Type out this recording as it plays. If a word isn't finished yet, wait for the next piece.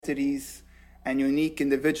entities and unique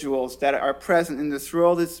individuals that are present in this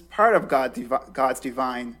world is part of God's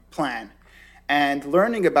divine plan. And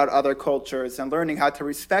learning about other cultures and learning how to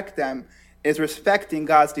respect them is respecting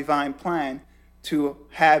God's divine plan to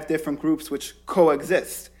have different groups which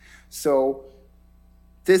coexist. So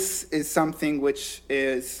this is something which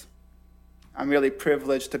I'm really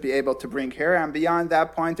privileged to be able to bring here. And beyond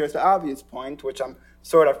that point, there's the obvious point, which I'm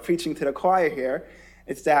sort of preaching to the choir here.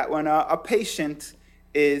 It's that when a patient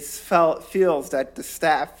feels that the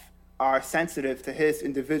staff are sensitive to his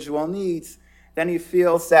individual needs, then he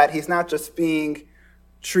feels that he's not just being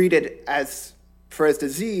treated for his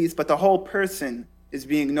disease, but the whole person is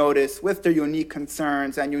being noticed with their unique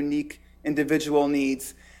concerns and unique individual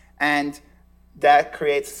needs. And that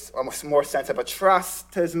creates a more sense of a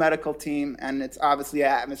trust to his medical team, and it's obviously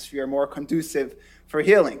an atmosphere more conducive for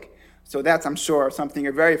healing. So that's, I'm sure, something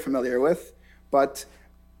you're very familiar with, but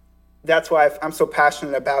that's why I'm so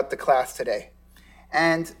passionate about the class today.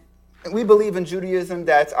 And we believe in Judaism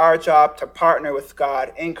that it's our job to partner with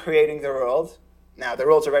God in creating the world. Now, the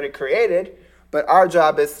world's already created, but our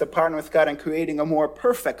job is to partner with God in creating a more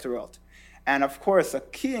perfect world. And of course, a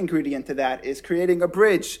key ingredient to that is creating a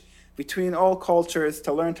bridge between all cultures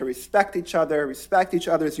to learn to respect each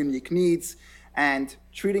other's unique needs, and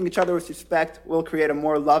treating each other with respect will create a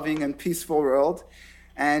more loving and peaceful world,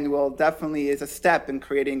 and will definitely is a step in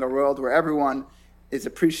creating a world where everyone is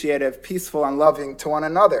appreciative, peaceful, and loving to one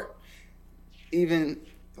another. Even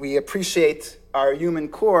we appreciate our human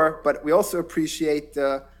core, but we also appreciate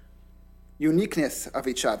the uniqueness of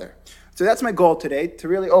each other. So that's my goal today, to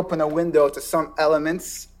really open a window to some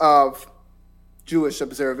elements of Jewish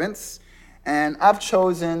observance. And I've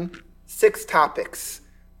chosen 6 topics,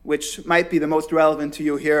 which might be the most relevant to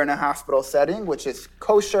you here in a hospital setting, which is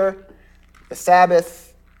kosher, the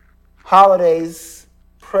Sabbath, holidays,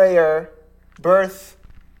 prayer, birth,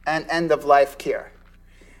 and end-of-life care.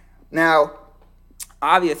 Now,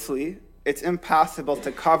 obviously, it's impossible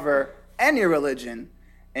to cover any religion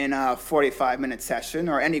in a 45-minute session,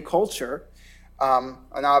 or any culture, and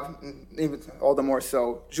even all the more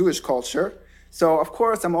so Jewish culture. So, of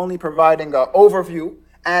course, I'm only providing an overview,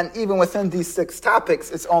 and even within these 6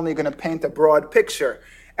 topics, it's only going to paint a broad picture.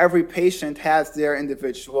 Every patient has their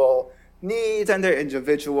individual needs and their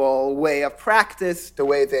individual way of practice, the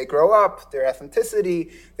way they grow up, their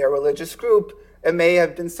ethnicity, their religious group. It may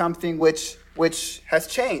have been something which has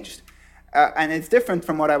changed. And it's different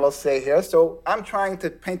from what I will say here. So I'm trying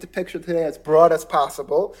to paint the picture today as broad as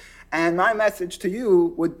possible. And my message to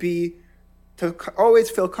you would be to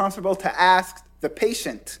always feel comfortable to ask the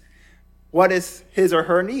patient what is his or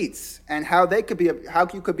her needs and how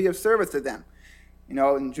you could be of service to them. You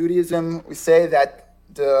know, in Judaism, we say that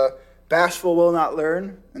the bashful will not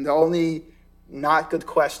learn, and the only not good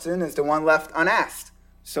question is the one left unasked.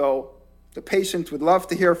 So the patient would love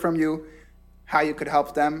to hear from you how you could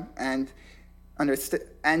help them, and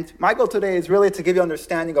my goal today is really to give you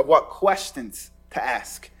understanding of what questions to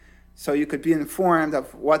ask, so you could be informed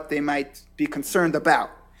of what they might be concerned about.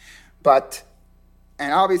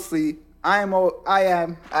 And obviously, I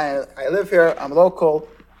live here, I'm local,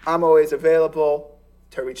 I'm always available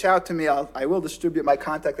to reach out to me. I will distribute my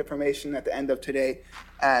contact information at the end of today,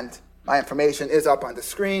 and my information is up on the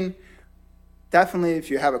screen. Definitely, if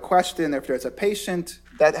you have a question, if there's a patient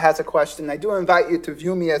that has a question, I do invite you to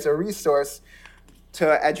view me as a resource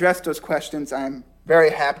to address those questions. I'm very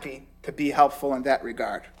happy to be helpful in that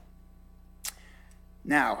regard.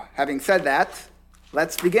 Now, having said that,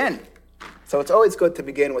 let's begin. So it's always good to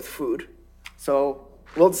begin with food. So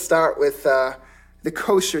we'll start with the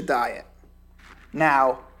kosher diet.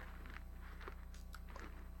 Now,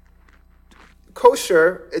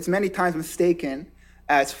 kosher is many times mistaken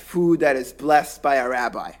as food that is blessed by a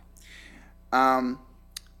rabbi.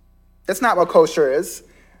 That's not what kosher is.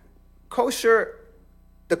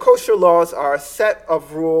 The kosher laws are a set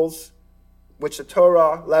of rules which the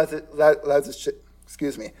Torah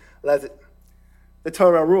the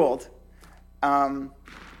Torah ruled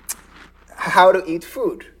how to eat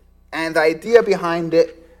food. And the idea behind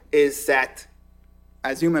it is that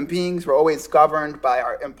as human beings, we're always governed by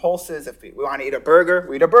our impulses. If we want to eat a burger,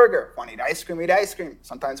 we eat a burger. If we want to eat ice cream, we eat ice cream.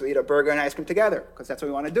 Sometimes we eat a burger and ice cream together because that's what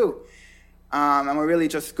we want to do. And we really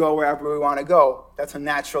just go wherever we want to go. That's a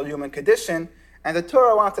natural human condition. And the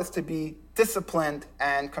Torah wants us to be disciplined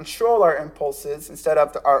and control our impulses instead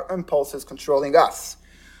of our impulses controlling us.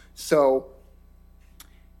 So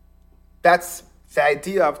that's the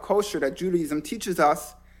idea of kosher that Judaism teaches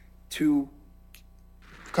us. To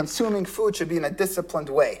consuming food should be in a disciplined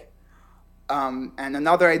way. And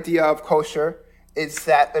another idea of kosher is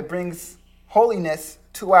that it brings holiness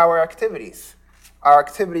to our activities. our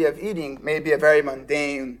activity of eating may be a very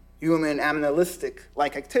mundane, human,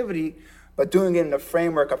 animalistic-like activity, but doing it in the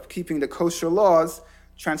framework of keeping the kosher laws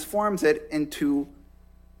transforms it into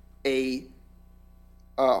a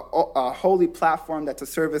holy platform that's a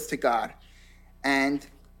service to God. And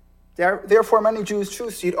therefore, many Jews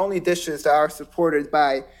choose to eat only dishes that are supported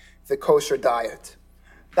by the kosher diet.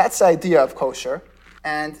 That's the idea of kosher.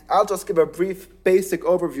 And I'll just give a brief, basic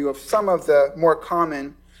overview of some of the more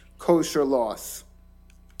common kosher laws.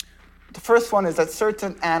 The first one is that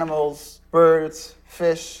certain animals, birds,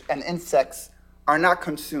 fish, and insects are not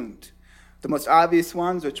consumed. The most obvious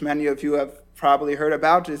ones, which many of you have probably heard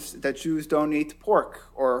about, is that Jews don't eat pork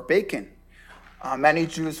or bacon. Many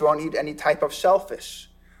Jews won't eat any type of shellfish.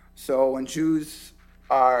 So when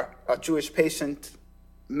a Jewish patient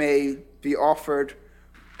may be offered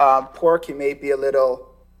pork, he may be a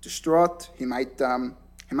little distraught. He might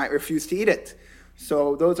refuse to eat it.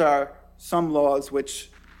 So those are some laws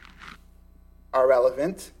which are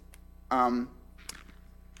relevant.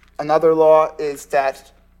 Another law is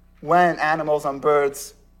that when animals and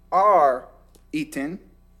birds are eaten,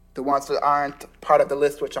 the ones that aren't part of the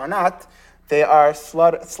list, which are not, they are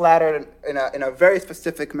slaughtered in a very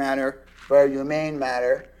specific manner, very humane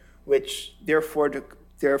manner, which therefore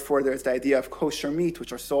there's the idea of kosher meat,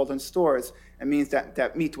 which are sold in stores. It means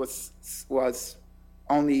that meat was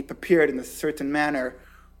only prepared in a certain manner,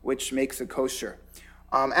 which makes it kosher.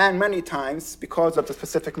 And many times, because of the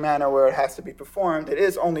specific manner where it has to be performed, it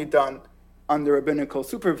is only done under rabbinical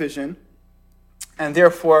supervision, and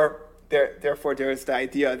therefore there's the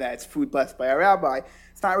idea that it's food blessed by a rabbi.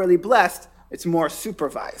 It's not really blessed, it's more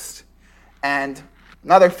supervised. And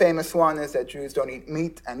another famous one is that Jews don't eat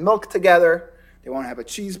meat and milk together. They won't have a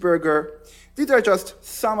cheeseburger. These are just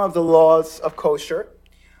some of the laws of kosher.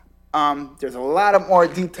 There's a lot of more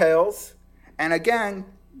details. And again,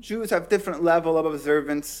 Jews have different level of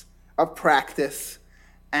observance, of practice.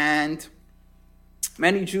 And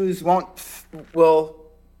many Jews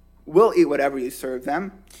will eat whatever you serve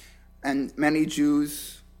them. And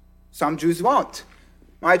some Jews won't.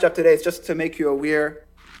 My job today is just to make you aware,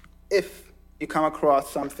 if you come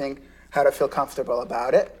across something, how to feel comfortable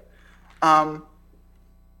about it.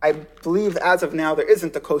 I believe as of now there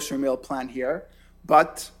isn't a kosher meal plan here,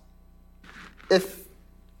 but if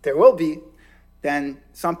there will be, then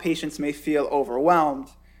some patients may feel overwhelmed.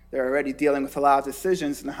 They're already dealing with a lot of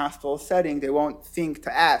decisions in the hospital setting. They won't think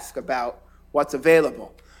to ask about what's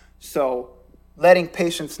available. So letting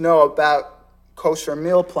patients know about kosher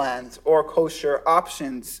meal plans or kosher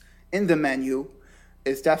options in the menu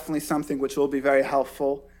is definitely something which will be very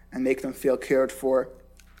helpful and make them feel cared for.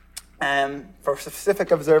 And for specific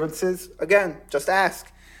observances, again, just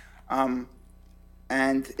ask.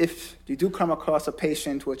 And if you do come across a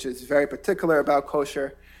patient which is very particular about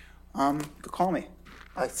kosher, you could call me.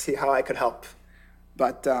 I'll see how I could help.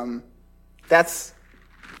 But that's,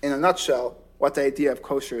 in a nutshell, what the idea of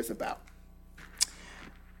kosher is about.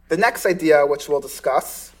 The next idea, which we'll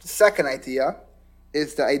discuss, the second idea,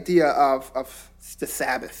 is the idea of the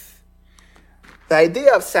Sabbath. The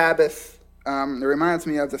idea of Sabbath it reminds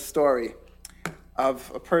me of the story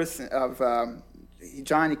of a person,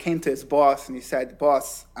 John. He came to his boss and he said,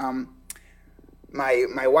 "Boss,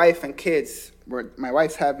 my wife and kids, it's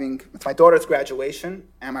my daughter's graduation,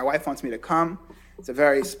 and my wife wants me to come. It's a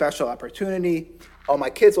very special opportunity. All my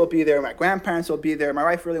kids will be there, my grandparents will be there. My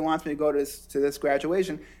wife really wants me to go to this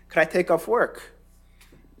graduation. Could I take off work?"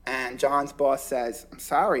 And John's boss says, "I'm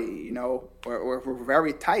sorry, we're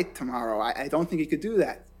very tight tomorrow. I don't think you could do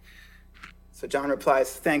that." So John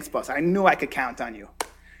replies, "Thanks, boss. I knew I could count on you."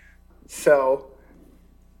 So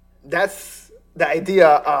that's the idea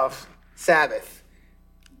of Sabbath,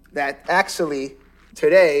 that actually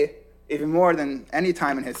today, even more than any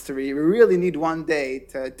time in history, we really need one day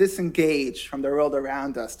to disengage from the world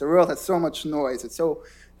around us. The world has so much noise. It's so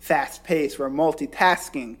fast-paced. We're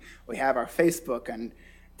multitasking. We have our Facebook and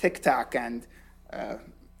TikTok and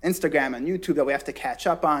Instagram and YouTube that we have to catch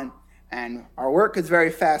up on. And our work is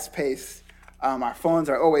very fast-paced. Our phones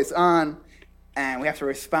are always on. And we have to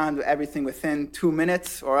respond to everything within 2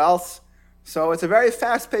 minutes or else. So it's a very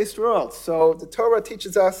fast-paced world. So the Torah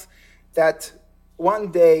teaches us that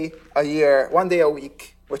one day a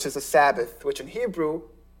week, which is a Sabbath, which in Hebrew,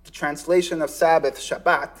 the translation of Sabbath,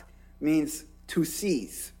 Shabbat, means to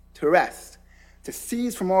cease, to rest, to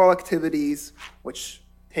cease from all activities which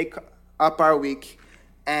take up our week,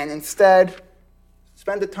 and instead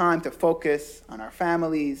spend the time to focus on our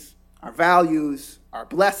families, our values, our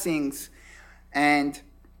blessings, and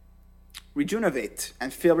rejuvenate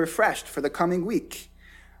and feel refreshed for the coming week,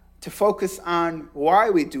 to focus on why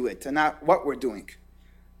we do it and not what we're doing.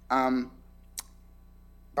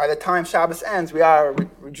 by the time Shabbos ends, we are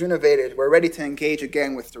rejuvenated. We're ready to engage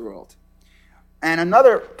again with the world. And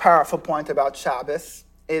another powerful point about Shabbos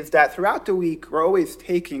is that throughout the week, we're always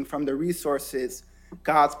taking from the resources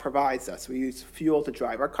God provides us. We use fuel to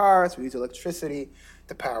drive our cars. We use electricity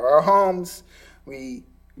to power our homes. We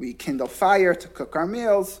kindle fire to cook our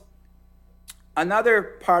meals.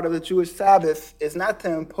 Another part of the Jewish Sabbath is not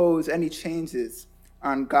to impose any changes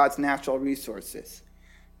on God's natural resources.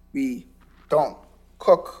 We don't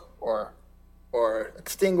cook or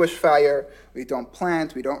extinguish fire. We don't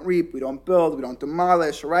plant, we don't reap, we don't build, we don't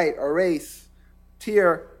demolish, write, erase,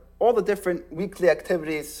 tear. All the different weekly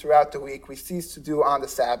activities throughout the week we cease to do on the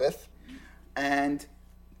Sabbath. And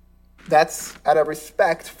that's out of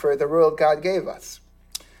respect for the world God gave us.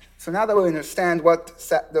 So now that we understand what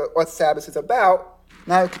Sabbath is about,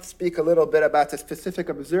 now we can speak a little bit about the specific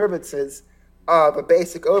observances of a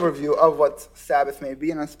basic overview of what Sabbath may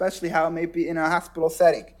be, and especially how it may be in a hospital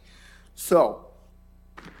setting. So,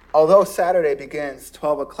 although Saturday begins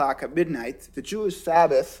 12 o'clock at midnight, the Jewish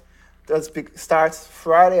Sabbath starts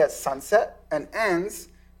Friday at sunset and ends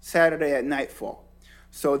Saturday at nightfall.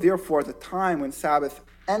 So therefore, the time when Sabbath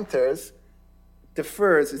enters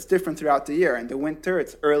is different throughout the year. In the winter,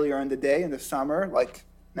 it's earlier in the day. In the summer, like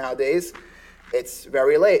nowadays, it's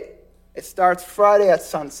very late. It starts Friday at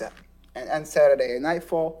sunset and ends Saturday at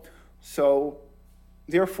nightfall. So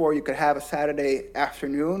therefore, you could have a Saturday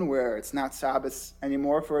afternoon where it's not Shabbos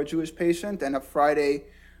anymore for a Jewish patient, and a Friday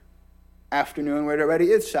afternoon where it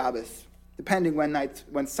already is Shabbos, depending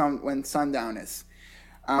when sundown is.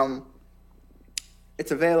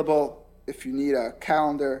 It's available. If you need a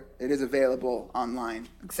calendar, it is available online.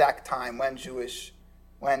 Exact time when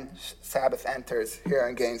Sabbath enters here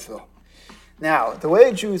in Gainesville. Now, the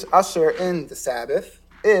way Jews usher in the Sabbath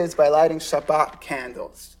is by lighting Shabbat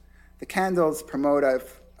candles. The candles promote a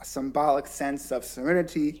symbolic sense of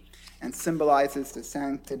serenity and symbolizes the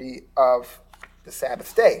sanctity of the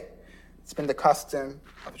Sabbath day. It's been the custom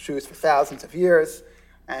of Jews for thousands of years,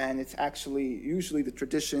 and it's actually usually the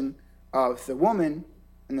tradition of the woman.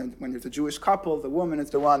 And then when there's a Jewish couple, the woman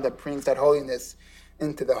is the one that brings that holiness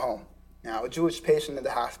into the home. Now, a Jewish patient in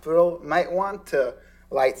the hospital might want to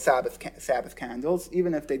light Sabbath candles,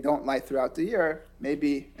 even if they don't light throughout the year.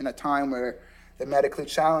 Maybe in a time where they're medically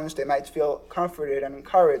challenged, they might feel comforted and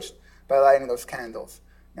encouraged by lighting those candles.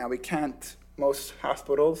 Now, most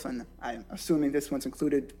hospitals, and I'm assuming this one's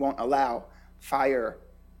included, won't allow fire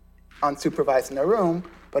unsupervised in the room,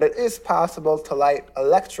 but it is possible to light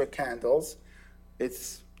electric candles.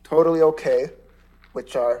 It's totally okay,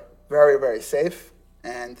 which are very, very safe,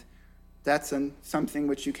 and that's something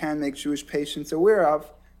which you can make Jewish patients aware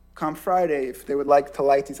of come Friday if they would like to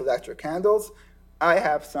light these electric candles. I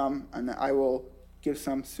have some, and I will give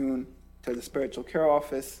some soon to the spiritual care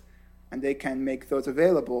office, and they can make those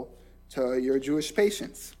available to your Jewish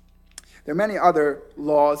patients. There are many other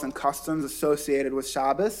laws and customs associated with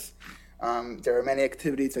Shabbos. There are many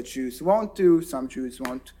activities that Jews won't do. Some Jews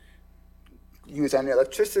won't use any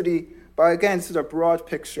electricity. But again, this is a broad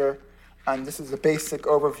picture, and this is a basic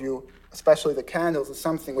overview, especially the candles, is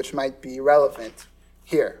something which might be relevant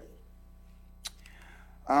here.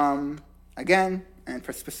 Again, and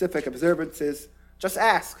for specific observances, just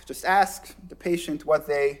ask the patient what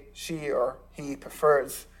she or he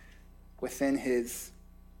prefers within his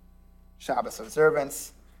Shabbos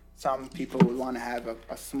observance. Some people would want to have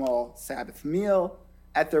a small Sabbath meal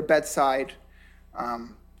at their bedside.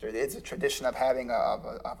 There is a tradition of having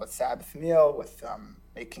a Sabbath meal with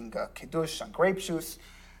making a kiddush on grape juice.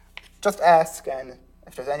 Just ask, and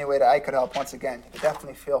if there's any way that I could help, once again,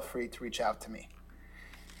 definitely feel free to reach out to me.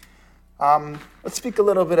 Let's speak a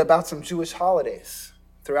little bit about some Jewish holidays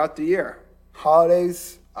throughout the year.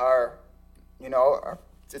 Holidays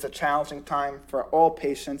it's a challenging time for all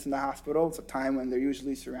patients in the hospital. It's a time when they're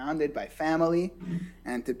usually surrounded by family,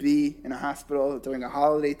 and to be in a hospital during a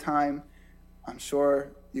holiday time, I'm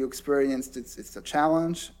sure you experienced it's a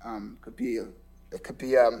challenge. They could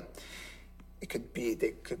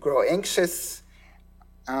grow anxious.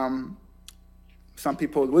 Some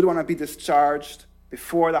people would want to be discharged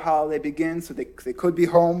before the holiday begins, so they could be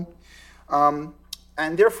home. And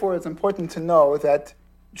therefore, it's important to know that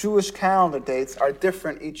Jewish calendar dates are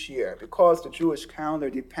different each year because the Jewish calendar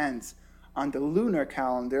depends on the lunar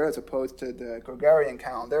calendar as opposed to the Gregorian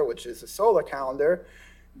calendar, which is a solar calendar.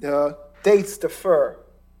 The dates differ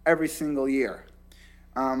every single year.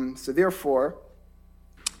 So therefore,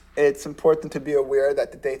 it's important to be aware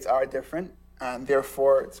that the dates are different, and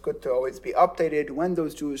therefore it's good to always be updated when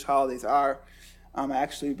those Jewish holidays are. I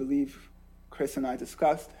actually believe Chris and I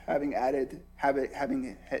discussed having added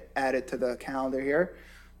to the calendar here.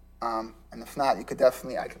 And if not,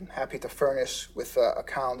 I'm happy to furnish with a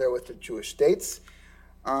calendar with the Jewish dates.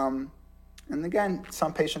 And again,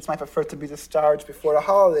 some patients might prefer to be discharged before the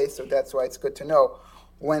holidays, so that's why it's good to know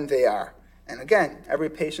when they are. And again, every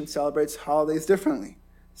patient celebrates holidays differently.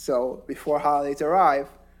 So before holidays arrive,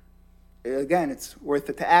 again, it's worth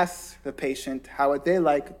it to ask the patient how would they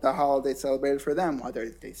like the holiday celebrated for them, whether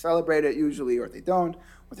they celebrate it usually or they don't,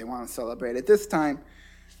 or they want to celebrate it this time,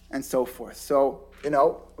 and so forth. So, we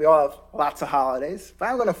all have lots of holidays, but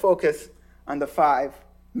I'm going to focus on the 5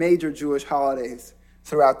 major Jewish holidays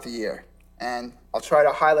throughout the year. And I'll try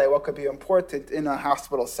to highlight what could be important in a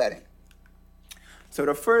hospital setting. So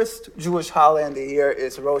the first Jewish holiday in the year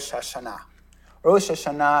is Rosh Hashanah. Rosh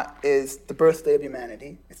Hashanah is the birthday of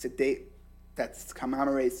humanity. It's a date that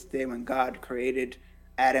commemorates the day when God created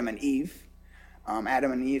Adam and Eve.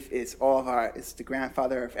 Adam and Eve is the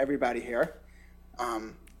grandfather of everybody here.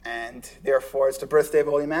 And therefore, it's the birthday of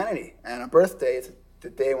all humanity. And a birthday is the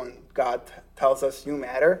day when God tells us, you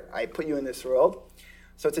matter, I put you in this world.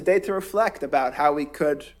 So it's a day to reflect about how we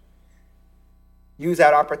could use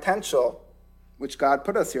out our potential, which God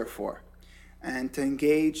put us here for, and to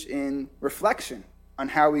engage in reflection on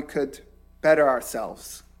how we could better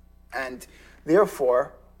ourselves. And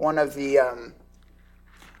therefore, one of the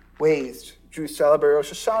ways Jews celebrate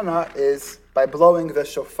Rosh Hashanah is by blowing the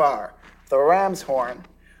shofar, the ram's horn,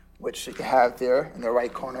 which you have there in the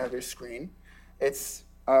right corner of your screen. It's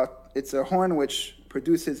a horn which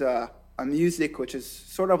produces a music which is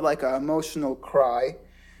sort of like an emotional cry,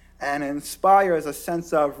 and inspires a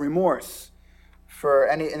sense of remorse for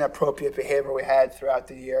any inappropriate behavior we had throughout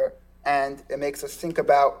the year, and it makes us think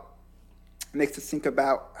about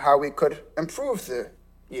how we could improve the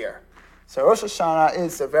year. So Rosh Hashanah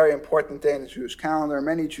is a very important day in the Jewish calendar.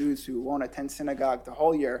 Many Jews who won't attend synagogue the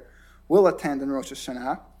whole year will attend on Rosh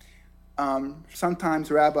Hashanah.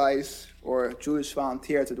 Sometimes rabbis or Jewish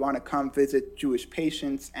volunteers would want to come visit Jewish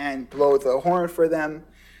patients and blow the horn for them.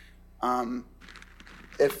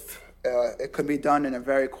 If it could be done in a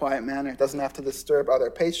very quiet manner, it doesn't have to disturb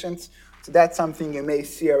other patients. So that's something you may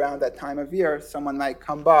see around that time of year. Someone might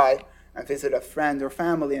come by and visit a friend or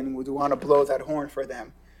family and would want to blow that horn for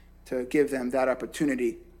them to give them that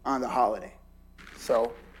opportunity on the holiday.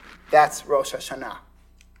 So that's Rosh Hashanah.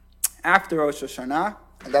 After Rosh Hashanah,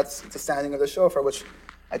 and that's the sounding of the shofar, which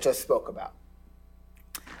I just spoke about.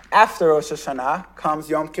 After Rosh Hashanah comes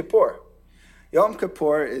Yom Kippur. Yom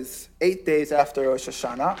Kippur is 8 days after Rosh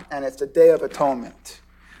Hashanah, and it's the Day of Atonement.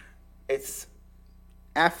 It's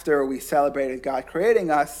after we celebrated God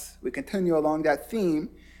creating us, we continue along that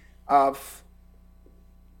theme of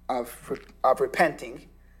repenting,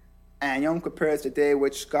 and Yom Kippur is the day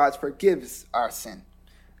which God forgives our sin.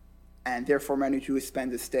 And therefore, many Jews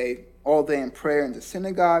spend this day all day in prayer in the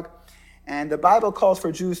synagogue. And the Bible calls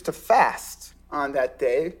for Jews to fast on that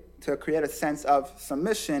day to create a sense of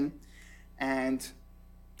submission, and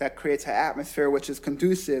that creates an atmosphere which is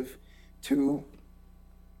conducive to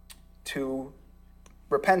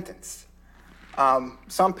repentance.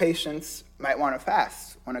 Some patients might want to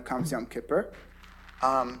fast when it comes to Yom Kippur.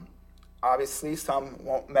 Obviously, some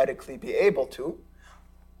won't medically be able to.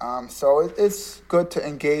 So it's good to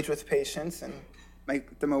engage with patients and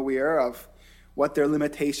make them aware of what their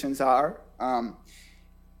limitations are.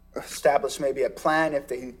 Establish maybe a plan if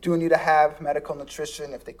they do need to have medical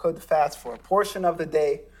nutrition, if they could fast for a portion of the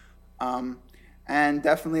day. And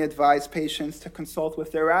definitely advise patients to consult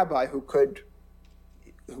with their rabbi who could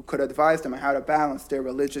advise them on how to balance their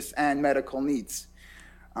religious and medical needs.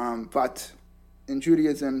 But in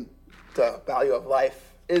Judaism, the value of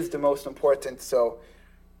life is the most important. So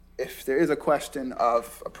if there is a question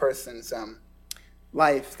of a person's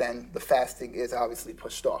life, then the fasting is obviously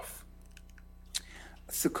pushed off.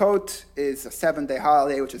 Sukkot is a 7-day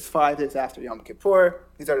holiday, which is 5 days after Yom Kippur.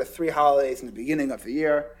 These are the 3 holidays in the beginning of the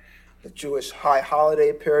year. The Jewish high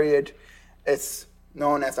holiday period. It's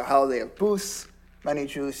known as the holiday of booths. Many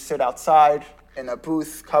Jews sit outside in a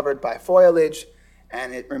booth covered by foliage,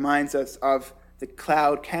 and it reminds us of the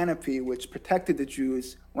cloud canopy which protected the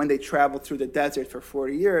Jews when they traveled through the desert for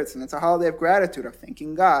 40 years. And it's a holiday of gratitude, of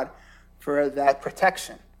thanking God for that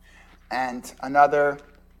protection. And another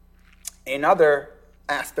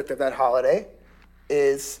aspect of that holiday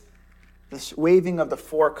is the waving of the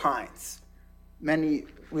 4 kinds.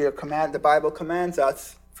 The Bible commands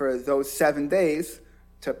us for those 7 days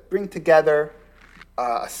to bring together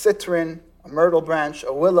a citron, a myrtle branch,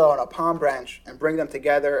 a willow, and a palm branch, and bring them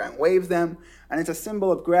together and wave them. And it's a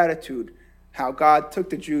symbol of gratitude, how God took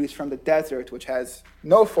the Jews from the desert, which has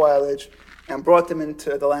no foliage, and brought them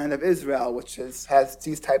into the land of Israel, which has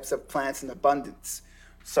these types of plants in abundance.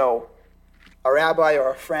 So a rabbi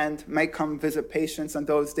or a friend might come visit patients on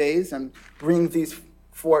those days and bring these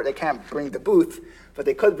four, they can't bring the booth, but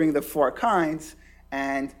they could bring the four kinds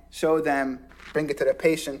and show them, bring it to the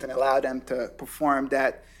patient and allow them to perform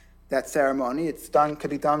that ceremony. Could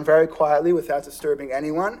be done very quietly without disturbing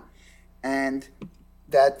anyone. And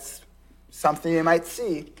that's something you might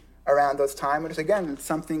see around those times. But again, it's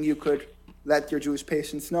something you could let your Jewish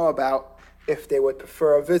patients know about if they would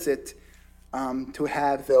prefer a visit to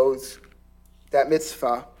have that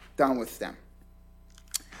mitzvah done with them.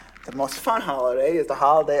 The most fun holiday is the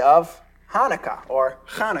holiday of Hanukkah, or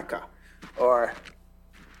Chanukah, or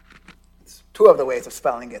it's two of the ways of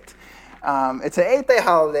spelling it. It's an 8-day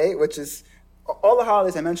holiday, which is, all the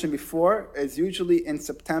holidays I mentioned before is usually in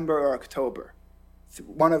September or October. It's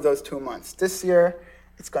one of those 2 months. This year,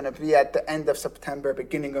 it's going to be at the end of September,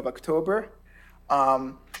 beginning of October.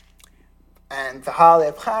 And the holiday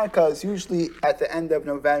of Hanukkah is usually at the end of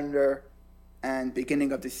November and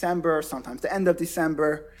beginning of December, sometimes the end of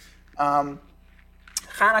December.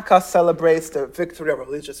 Hanukkah celebrates the victory of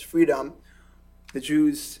religious freedom. The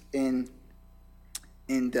Jews in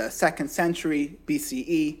the 2nd century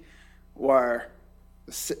BCE were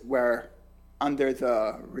under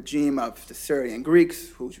the regime of the Syrian Greeks,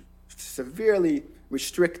 who severely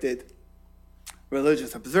restricted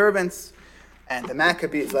religious observance, and the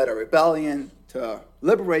Maccabees led a rebellion to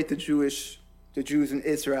liberate the Jews in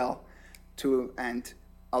Israel and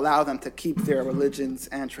allow them to keep their religions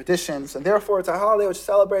and traditions. And therefore, it's a holiday which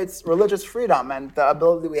celebrates religious freedom and the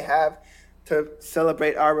ability we have to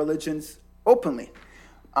celebrate our religions openly.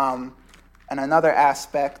 And another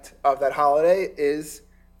aspect of that holiday is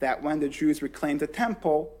that when the Jews reclaimed the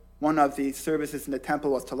temple, one of the services in the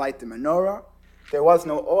temple was to light the menorah. There was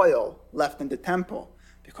no oil left in the temple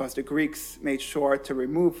because the Greeks made sure to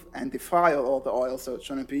remove and defile all the oil so it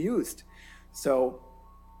shouldn't be used. So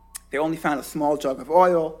they only found a small jug of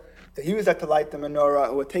oil. They used that to light the menorah.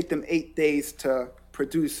 It would take them 8 days to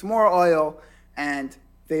produce more oil, and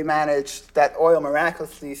they managed, that oil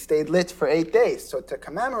miraculously stayed lit for 8 days. So to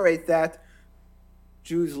commemorate that,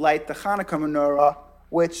 Jews light the Hanukkah menorah,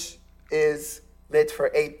 which is lit for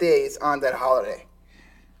 8 days on that holiday.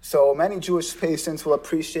 So many Jewish patients will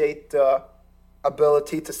appreciate the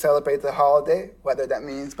ability to celebrate the holiday, whether that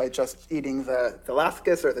means by just eating the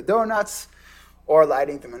latkes or the donuts, or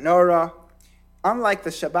lighting the menorah. Unlike the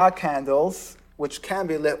Shabbat candles, which can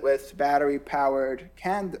be lit with battery-powered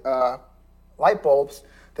light bulbs,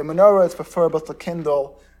 the menorah is preferable to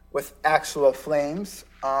kindle with actual flames.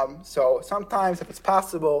 So sometimes, if it's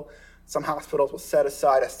possible, some hospitals will set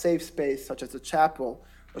aside a safe space, such as a chapel,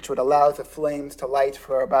 which would allow the flames to light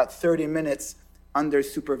for about 30 minutes under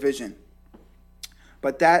supervision.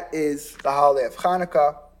 But that is the holiday of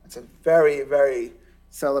Hanukkah. It's a very, very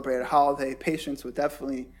celebrated holiday. Patients would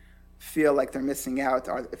definitely feel like they're missing out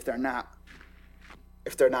if they're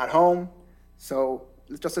not home. So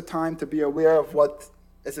it's just a time to be aware of what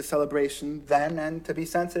is a celebration then, and to be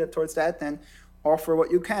sensitive towards that and offer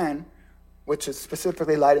what you can, which is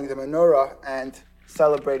specifically lighting the menorah and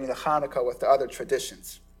celebrating the Hanukkah with the other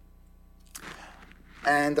traditions.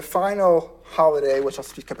 And the final holiday which I'll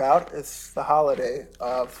speak about is the holiday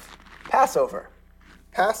of Passover.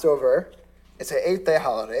 Passover is an 8-day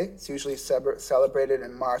holiday. It's usually celebrated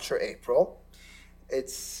in March or April.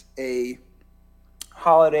 It's a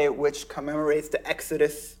holiday which commemorates the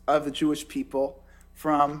exodus of the Jewish people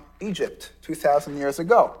from Egypt 2,000 years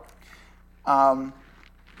ago.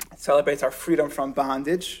 It celebrates our freedom from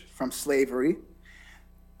bondage, from slavery,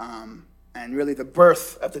 and really the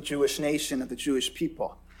birth of the Jewish nation, of the Jewish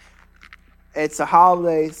people. It's a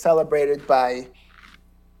holiday celebrated by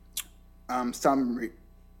some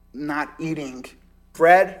not eating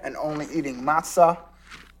bread and only eating matzah.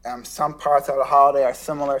 Some parts of the holiday are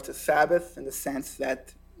similar to Sabbath in the sense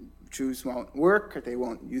that Jews won't work or they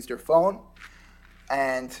won't use their phone.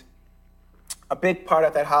 And a big part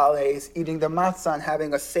of that holiday is eating the matzah and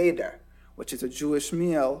having a seder, which is a Jewish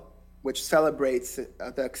meal which celebrates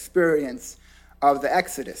the experience of the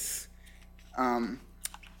Exodus. And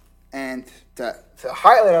the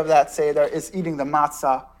highlight of that seder is eating the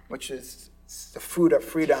matzah, which is the food of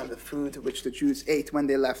freedom, the food which the Jews ate when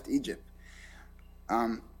they left Egypt.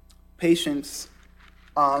 Patients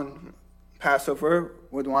on Passover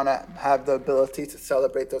would want to have the ability to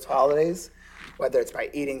celebrate those holidays, whether it's by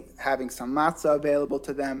having some matzah available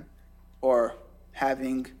to them, or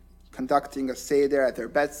conducting a seder at their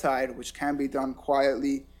bedside, which can be done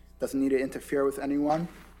quietly, doesn't need to interfere with anyone.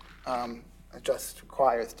 It just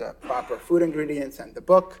requires the proper food ingredients and the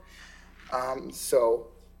book. So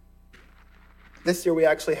this year we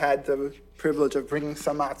actually had the privilege of bringing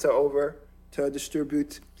some matzah over to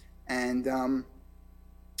distribute, And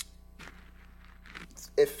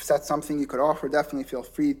if that's something you could offer, definitely feel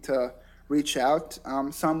free to reach out.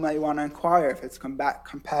 Some may want to inquire if it's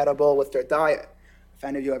compatible with their diet. If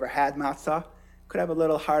any of you ever had matzah, it could have a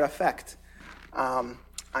little hard effect on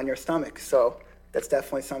your stomach. So that's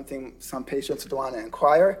definitely something some patients would want to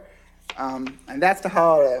inquire. And that's the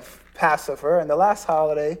holiday of Passover. And the last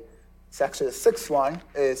holiday, it's actually the sixth one,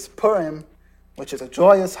 is Purim, which is a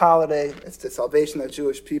joyous holiday. It's the salvation of the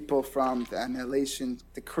Jewish people from the annihilation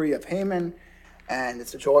decree of Haman. And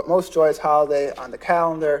it's the most joyous holiday on the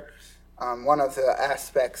calendar. One of the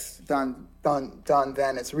aspects done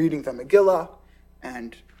then is reading the Megillah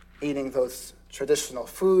and eating those traditional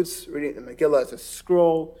foods. Reading the Megillah is a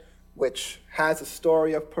scroll which has a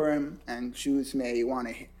story of Purim, and Jews may want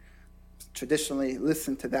to traditionally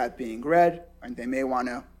listen to that being read, and they may want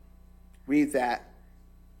to read that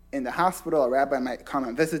in the hospital. A rabbi might come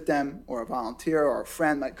and visit them, or a volunteer or a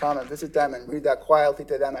friend might come and visit them and read that quietly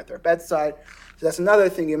to them at their bedside. So that's another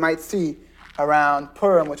thing you might see around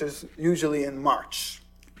Purim, which is usually in March.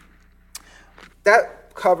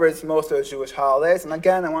 That covers most of the Jewish holidays. And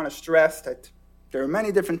again, I want to stress that there are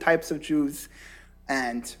many different types of Jews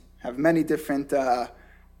and have many different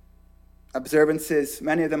observances.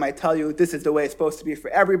 Many of them I tell you, this is the way it's supposed to be for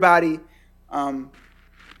everybody.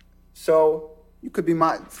 So you could be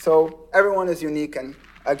so everyone is unique, and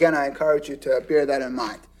again, I encourage you to bear that in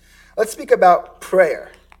mind. Let's speak about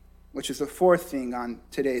prayer, which is the fourth thing on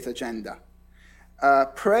today's agenda.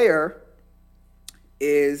 Prayer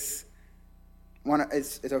is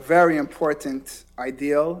a very important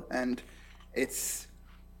ideal, and it's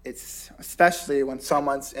especially when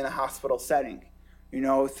someone's in a hospital setting. You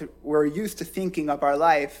know, we're used to thinking of our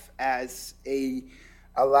life as a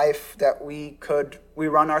life that we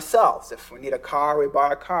run ourselves. If we need a car, we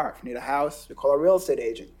buy a car. If we need a house, we call a real estate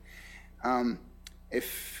agent.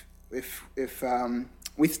 If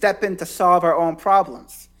we step in to solve our own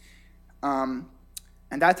problems, and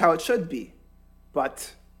that's how it should be.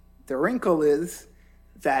 But the wrinkle is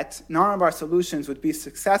that none of our solutions would be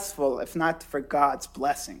successful if not for God's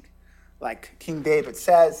blessing. Like King David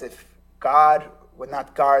says, if God would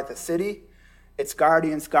not guard the city, its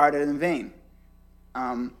guardians guarded in vain.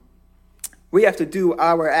 We have to do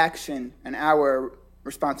our action and our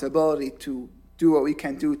responsibility to do what we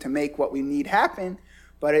can do to make what we need happen,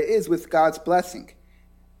 but it is with God's blessing.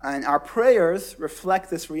 And our prayers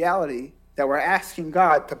reflect this reality that we're asking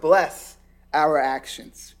God to bless our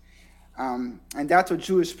actions. And that's what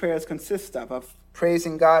Jewish prayers consist of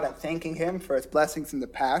praising God and thanking Him for His blessings in the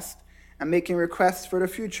past and making requests for the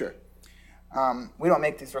future. We don't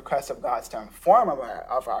make these requests of God to inform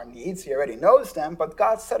of our needs. He already knows them, but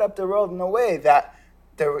God set up the world in a way that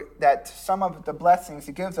some of the blessings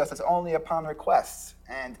He gives us is only upon requests.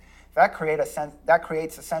 And that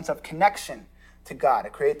creates a sense of connection to God.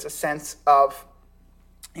 It creates a sense of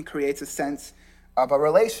a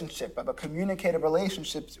relationship, of a communicative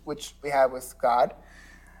relationship which we have with God.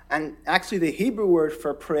 And actually the Hebrew word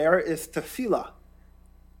for prayer is tefillah,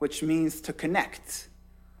 which means to connect.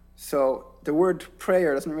 So the word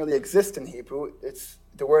prayer doesn't really exist in Hebrew.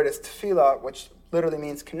 The word is tefillah, which literally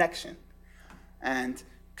means connection. And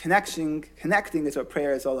connecting is what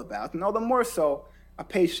prayer is all about. And all the more so, a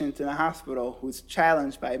patient in a hospital who's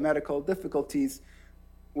challenged by medical difficulties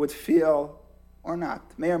would feel or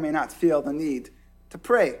may or may not feel the need to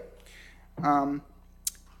pray. One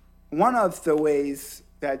of the ways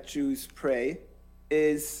that Jews pray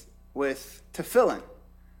is with tefillin.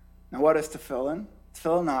 Now, what is tefillin?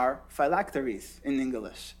 Tefillin are phylacteries in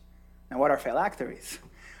English. Now, what are phylacteries?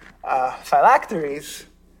 Phylacteries,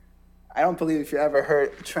 I don't believe if you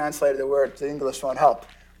ever translated the word, the English won't help.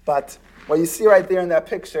 But what you see right there in that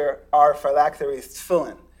picture are phylacteries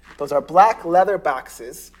tefillin. Those are black leather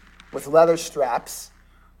boxes with leather straps,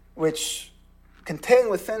 which contain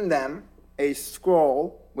within them a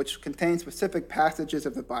scroll which contains specific passages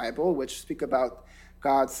of the Bible which speak about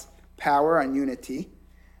God's power and unity.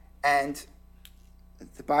 And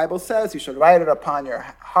the Bible says you should write it upon your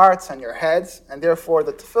hearts and your heads, and therefore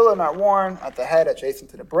the tefillin are worn at the head adjacent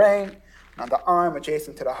to the brain, and on the arm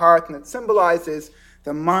adjacent to the heart, and it symbolizes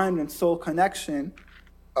the mind and soul connection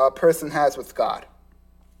a person has with God.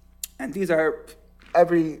 And these are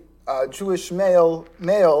every Jewish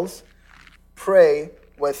males pray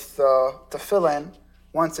with tefillin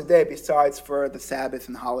once a day besides for the Sabbath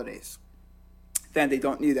and holidays. Then they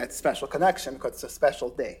don't need that special connection because it's a special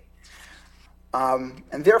day. And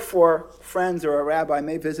therefore, friends or a rabbi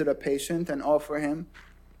may visit a patient and offer him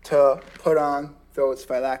to put on those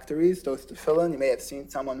phylacteries, those tefillin. You may have seen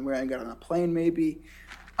someone wearing it on a plane maybe.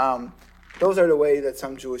 Those are the way that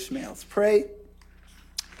some Jewish males pray.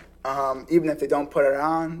 Even if they don't put it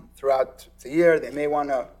on throughout the year, they may want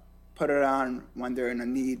to put it on when they're in a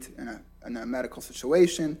need in a medical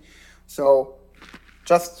situation. So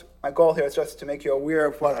just my goal here is just to make you aware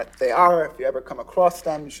of what they are. If you ever come across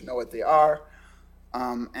them, you should know what they are.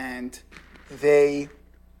 And if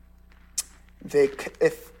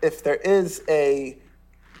there is a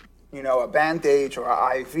bandage or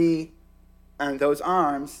an IV on those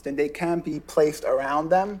arms, then they can be placed around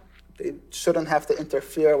them. They shouldn't have to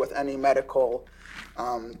interfere with any medical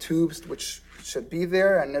tubes which should be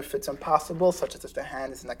there. And if it's impossible, such as if the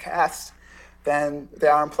hand is in a cast, then they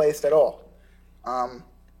aren't placed at all.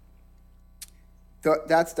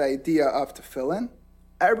 That's the idea of tefillin.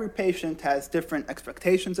 Every patient has different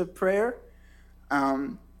expectations of prayer.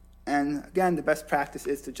 And again, the best practice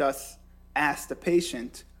is to just ask the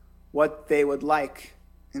patient what they would like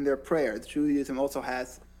in their prayer. Judaism also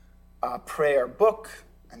has a prayer book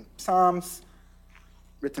and Psalms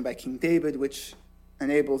written by King David, which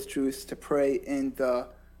enables Jews to pray in the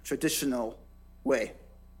traditional way.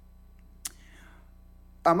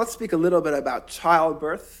 Let's speak a little bit about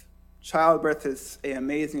childbirth. Childbirth is an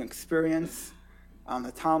amazing experience.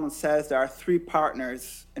 The Talmud says there are three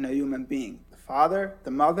partners in a human being: the father,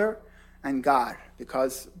 the mother, and God,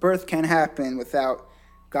 because birth can't happen without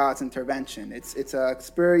God's intervention. It's an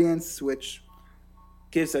experience which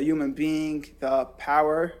gives a human being the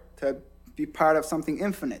power to be part of something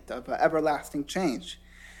infinite, of an everlasting change.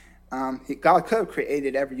 God could have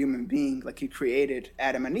created every human being like he created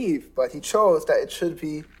Adam and Eve, but he chose that it should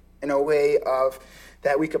be in a way of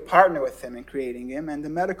that we could partner with him in creating him. And the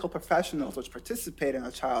medical professionals which participate in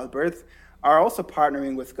a childbirth are also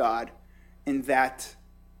partnering with God in that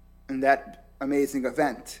amazing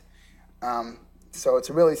event. So it's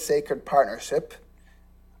a really sacred partnership.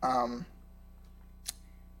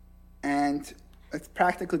 And it's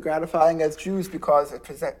practically gratifying as Jews because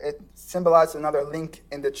it symbolizes another link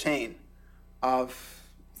in the chain of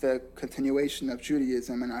the continuation of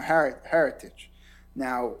Judaism and our heritage.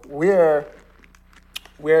 Now, where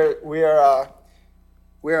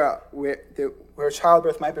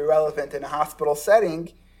childbirth might be relevant in a hospital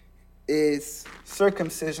setting is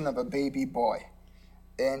circumcision of a baby boy.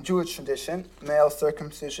 In Jewish tradition, male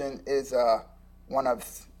circumcision is one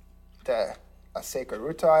of a sacred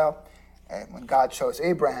ritual. And when God chose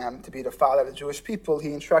Abraham to be the father of the Jewish people,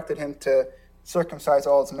 he instructed him to circumcise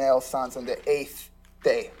all his male sons on the 8th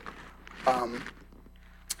day.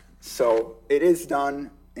 So it is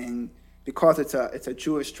done because it's a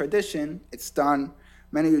Jewish tradition. It's done.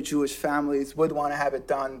 Many Jewish families would want to have it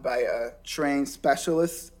done by a trained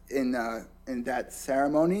specialist in that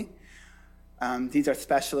ceremony. These are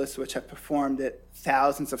specialists which have performed it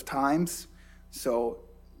thousands of times, so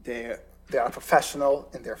they are professional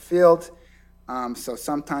in their field. So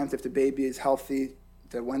sometimes if the baby is healthy,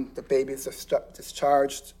 when the baby is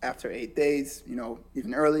discharged after 8 days,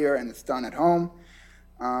 even earlier, and it's done at home.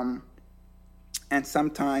 And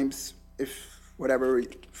sometimes, for whatever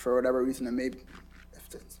reason, if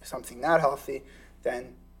there's something not healthy,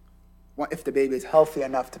 then if the baby is healthy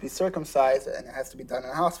enough to be circumcised and it has to be done in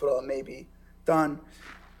a hospital, it may be done.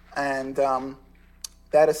 And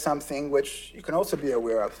that is something which you can also be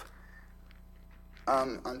aware of.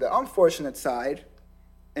 On the unfortunate side,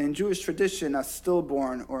 in Jewish tradition, a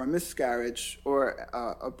stillborn or a miscarriage or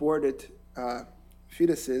aborted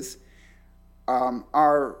fetuses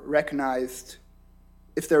are recognized.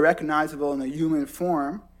 If they're recognizable in a human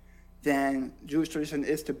form, then Jewish tradition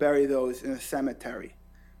is to bury those in a cemetery.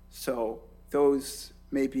 So those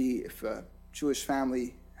maybe, if a Jewish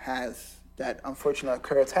family has that unfortunate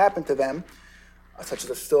occurrence happen to them, such as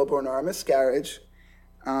a stillborn or a miscarriage,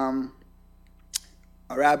 a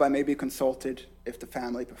rabbi may be consulted if the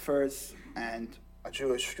family prefers, and a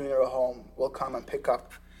Jewish funeral home will come and pick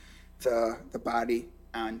up the body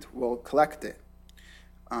and will collect it.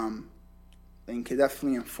 And can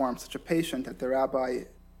definitely inform such a patient that the rabbi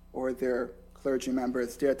or their clergy member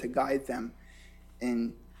is there to guide them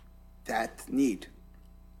in that need.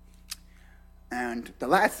 And the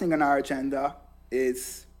last thing on our agenda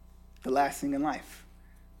is the last thing in life,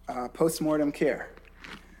 post-mortem care.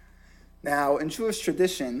 Now, in Jewish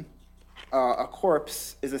tradition, a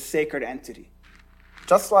corpse is a sacred entity.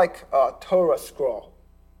 Just like a Torah scroll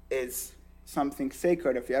is something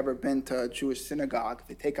sacred. If you've ever been to a Jewish synagogue,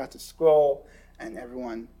 they take out the scroll and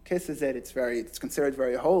everyone kisses it. It's considered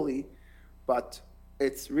very holy, but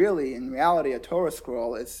it's really, in reality, a Torah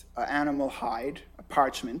scroll is an animal hide, a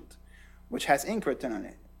parchment, which has ink written on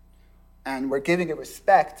it. And we're giving it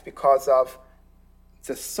respect because of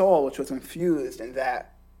the soul which was infused in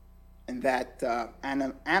that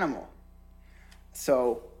animal.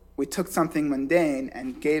 So we took something mundane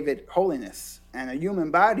and gave it holiness. And a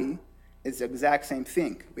human body is the exact same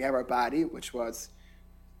thing. We have our body, which was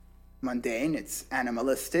mundane, it's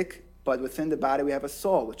animalistic, but within the body we have a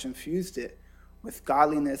soul, which infused it with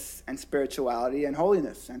godliness and spirituality and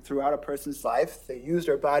holiness. And throughout a person's life, they used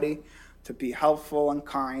their body to be helpful and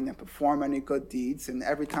kind and perform any good deeds. And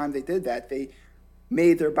every time they did that, they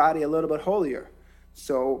made their body a little bit holier.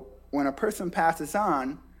 So when a person passes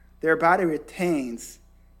on, their body retains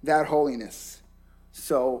that holiness.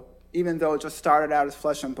 So even though it just started out as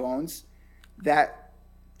flesh and bones, that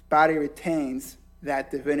body retains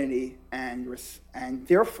that divinity, and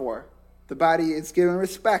therefore the body is given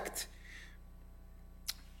respect.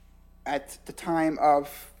 At the time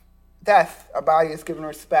of death, a body is given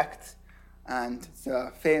respect. And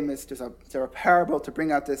there's a parable to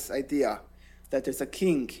bring out this idea that there's a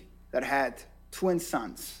king that had twin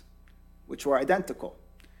sons, which were identical.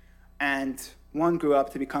 And one grew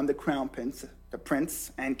up to become the crown prince, the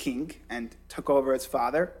prince and king, and took over his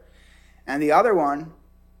father. And the other one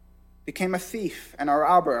became a thief and a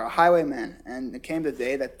robber, a highwayman. And it came the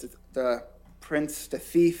day that the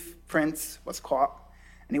thief prince was caught,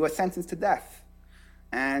 and he was sentenced to death.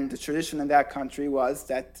 And the tradition in that country was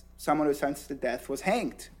that someone who was sentenced to death was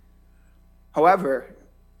hanged. However,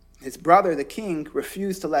 his brother, the king,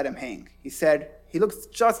 refused to let him hang. He said, he looks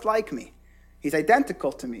just like me. He's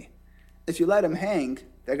identical to me. If you let him hang,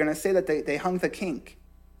 they're going to say that they hung the king,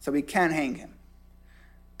 so we can't hang him.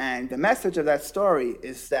 And the message of that story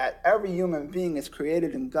is that every human being is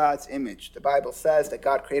created in God's image. The Bible says that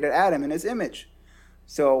God created Adam in his image.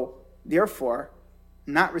 So, therefore,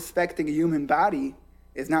 not respecting a human body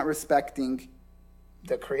is not respecting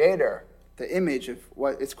the Creator, the image of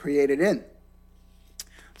what it's created in.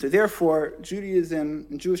 So therefore, Judaism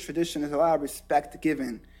and Jewish tradition is a lot of respect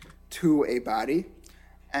given to a body.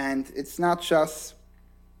 And it's not just,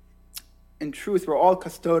 in truth, we're all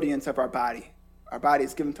custodians of our body. Our body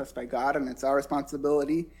is given to us by God, and it's our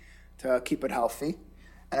responsibility to keep it healthy.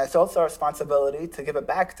 And it's also our responsibility to give it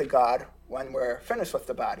back to God when we're finished with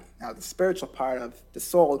the body. Now, the spiritual part of the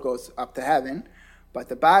soul goes up to heaven, but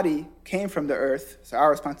the body came from the earth, so our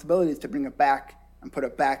responsibility is to bring it back and put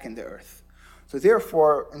it back in the earth. So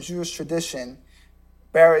therefore, in Jewish tradition,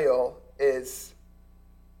 burial is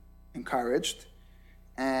encouraged,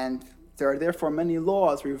 and there are therefore many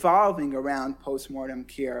laws revolving around postmortem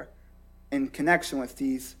care in connection with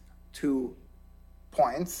these 2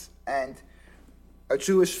 points. And a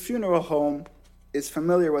Jewish funeral home is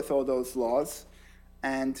familiar with all those laws,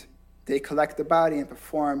 and they collect the body and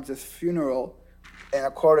perform this funeral in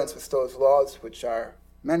accordance with those laws, which are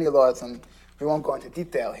many laws, and we won't go into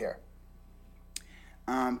detail here.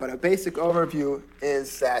 But a basic overview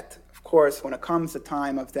is that, of course, when it comes to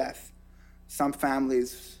time of death, some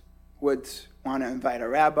families would want to invite a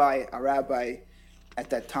rabbi. A rabbi at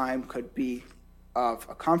that time could be of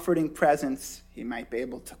a comforting presence. He might be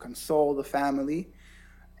able to console the family.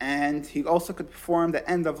 And he also could perform the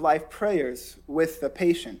end-of-life prayers with the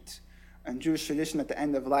patient. In Jewish tradition, at the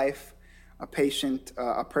end of life, a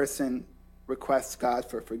person requests God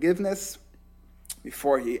for forgiveness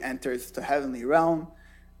before he enters the heavenly realm.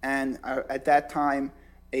 And at that time,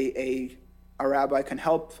 a rabbi can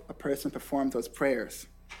help a person perform those prayers.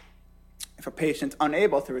 If a patient's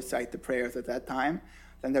unable to recite the prayers at that time,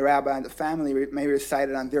 then the rabbi and the family may recite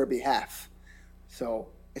it on their behalf. So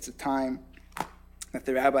it's a time that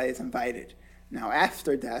the rabbi is invited. Now,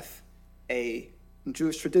 after death, in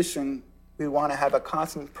Jewish tradition, we want to have a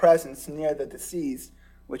constant presence near the deceased,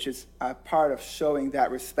 which is a part of showing that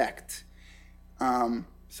respect.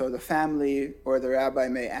 So the family or the rabbi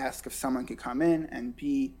may ask if someone can come in and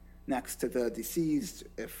be next to the deceased,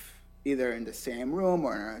 if either in the same room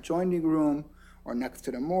or in an adjoining room or next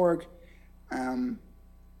to the morgue,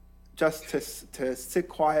 just to sit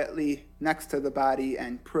quietly next to the body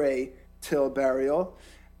and pray till burial.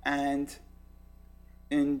 And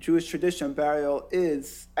in Jewish tradition, burial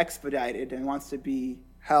is expedited and wants to be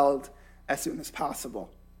held as soon as possible.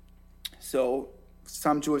 So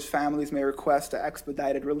some Jewish families may request an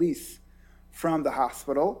expedited release from the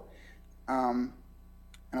hospital. And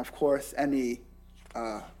of course, it's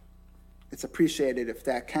appreciated if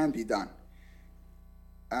that can be done.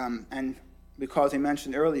 And because I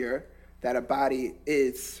mentioned earlier that a body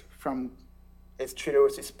is treated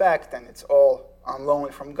with respect and it's all on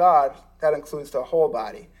loan from God, that includes the whole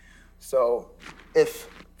body. So if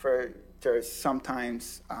there's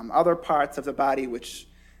sometimes other parts of the body which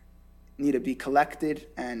need to be collected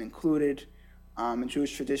and included in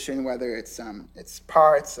Jewish tradition, whether it's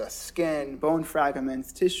parts, skin, bone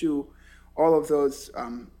fragments, tissue, all of those,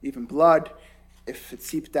 even blood, if it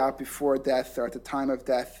seeped out before death or at the time of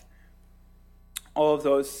death, all of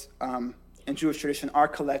those in Jewish tradition are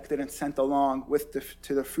collected and sent along with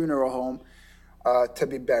to the funeral home to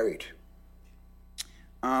be buried.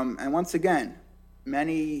 And once again,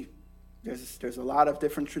 there's a lot of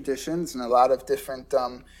different traditions and a lot of different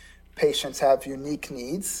patients have unique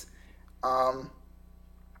needs. And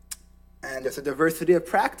there's a diversity of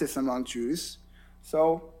practice among Jews.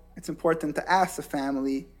 So it's important to ask the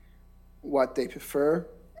family what they prefer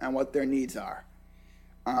and what their needs are.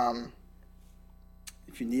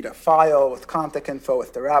 If you need a file with contact info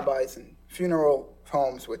with the rabbis and funeral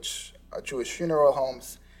homes, which are Jewish funeral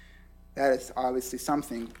homes, that is obviously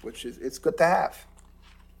something which it's good to have.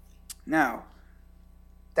 Now,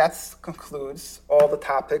 that concludes all the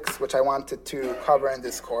topics which I wanted to cover in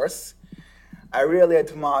this course. I really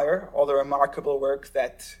admire all the remarkable work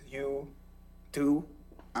that you do,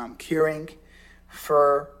 caring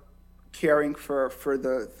for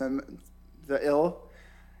the ill.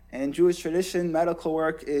 And in Jewish tradition, medical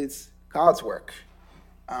work is God's work.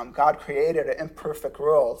 God created an imperfect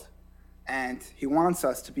world, and he wants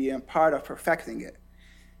us to be a part of perfecting it.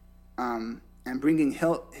 And bringing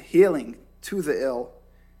healing to the ill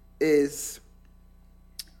is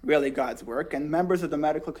really God's work. And members of the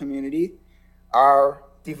medical community are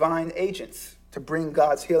divine agents to bring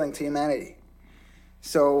God's healing to humanity.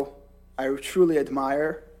 So I truly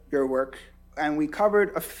admire your work. And we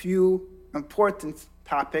covered a few important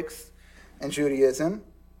topics in Judaism,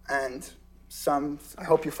 and some, I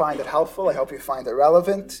hope you find it helpful. I hope you find it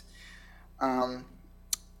relevant.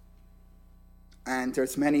 And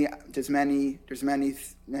there's many things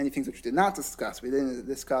which we did not discuss. We didn't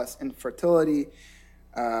discuss infertility,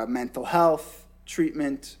 mental health,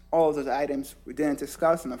 treatment, all of those items we didn't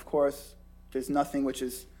discuss. And of course, there's nothing which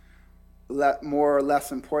is more or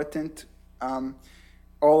less important.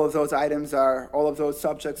 All of those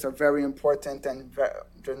subjects are very important, and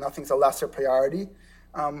nothing's a lesser priority.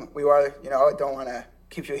 I don't want to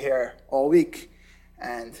keep you here all week,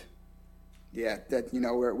 and we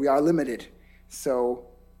are limited. So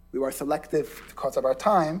we are selective because of our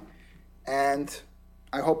time, and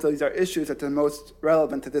I hope these are issues that are most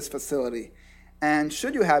relevant to this facility. And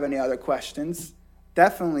should you have any other questions,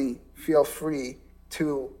 definitely feel free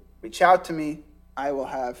to reach out to me. I will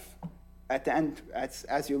have, at the end,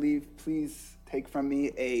 as you leave, please take from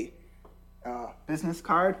me a business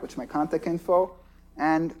card, which is my contact info,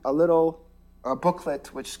 and a little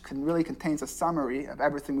booklet, which really contains a summary of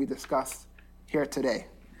everything we discussed here today.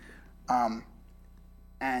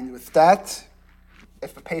 And with that,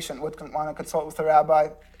 if a patient would want to consult with a rabbi,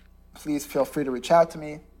 please feel free to reach out to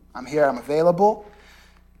me. I'm here, I'm available.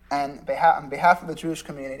 And on behalf of the Jewish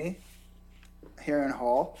community here in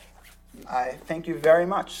Hall, I thank you very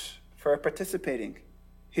much for participating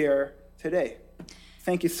here today.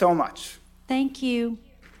 Thank you so much. Thank you.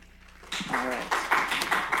 All right.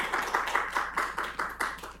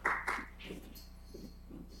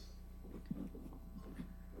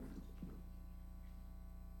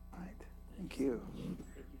 Thank you.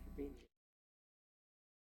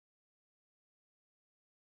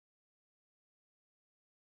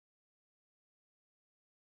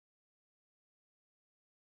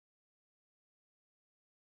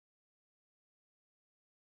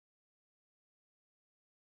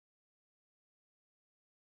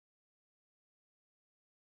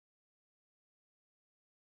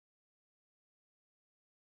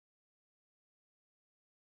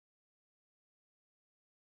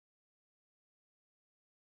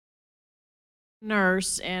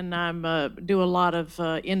 Nurse, and I'm do a lot of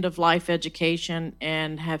end-of-life education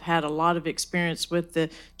and have had a lot of experience with the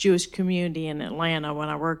Jewish community in Atlanta when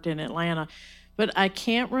I worked in Atlanta. But I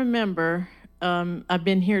can't remember, I've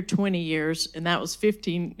been here 20 years, and that was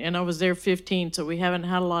 15, and I was there 15, so we haven't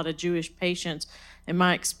had a lot of Jewish patients in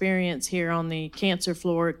my experience here on the cancer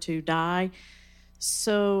floor to die.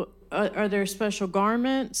 So are there special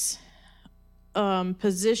garments,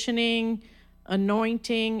 positioning,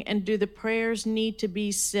 anointing, and do the prayers need to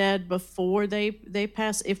be said before they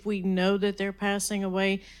pass? If we know that they're passing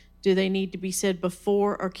away, do they need to be said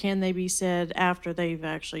before, or can they be said after they've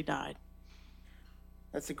actually died?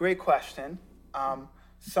 That's a great question.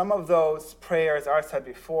 Some of those prayers are said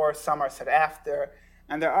before, some are said after,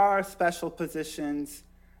 and there are special positions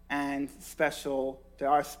and there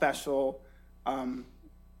are special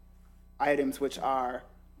items which are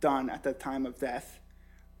done at the time of death.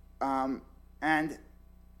 And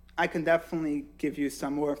I can definitely give you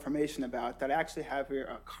some more information about that. I actually have here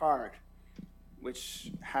a card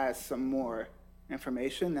which has some more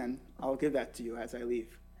information, and I'll give that to you as I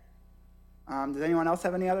leave. Does anyone else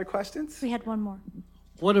have any other questions? We had one more.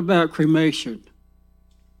 What about cremation?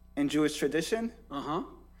 In Jewish tradition, Uh-huh.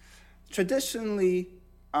 traditionally,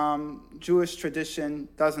 Jewish tradition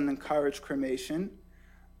doesn't encourage cremation.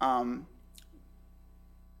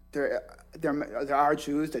 There are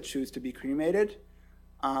Jews that choose to be cremated,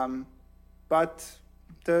 but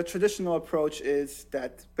the traditional approach is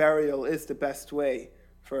that burial is the best way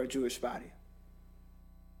for a Jewish body.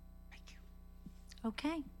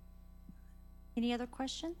 Okay. Any other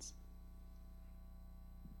questions?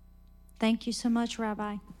 Thank you so much,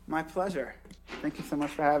 Rabbi. My pleasure. Thank you so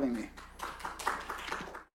much for having me.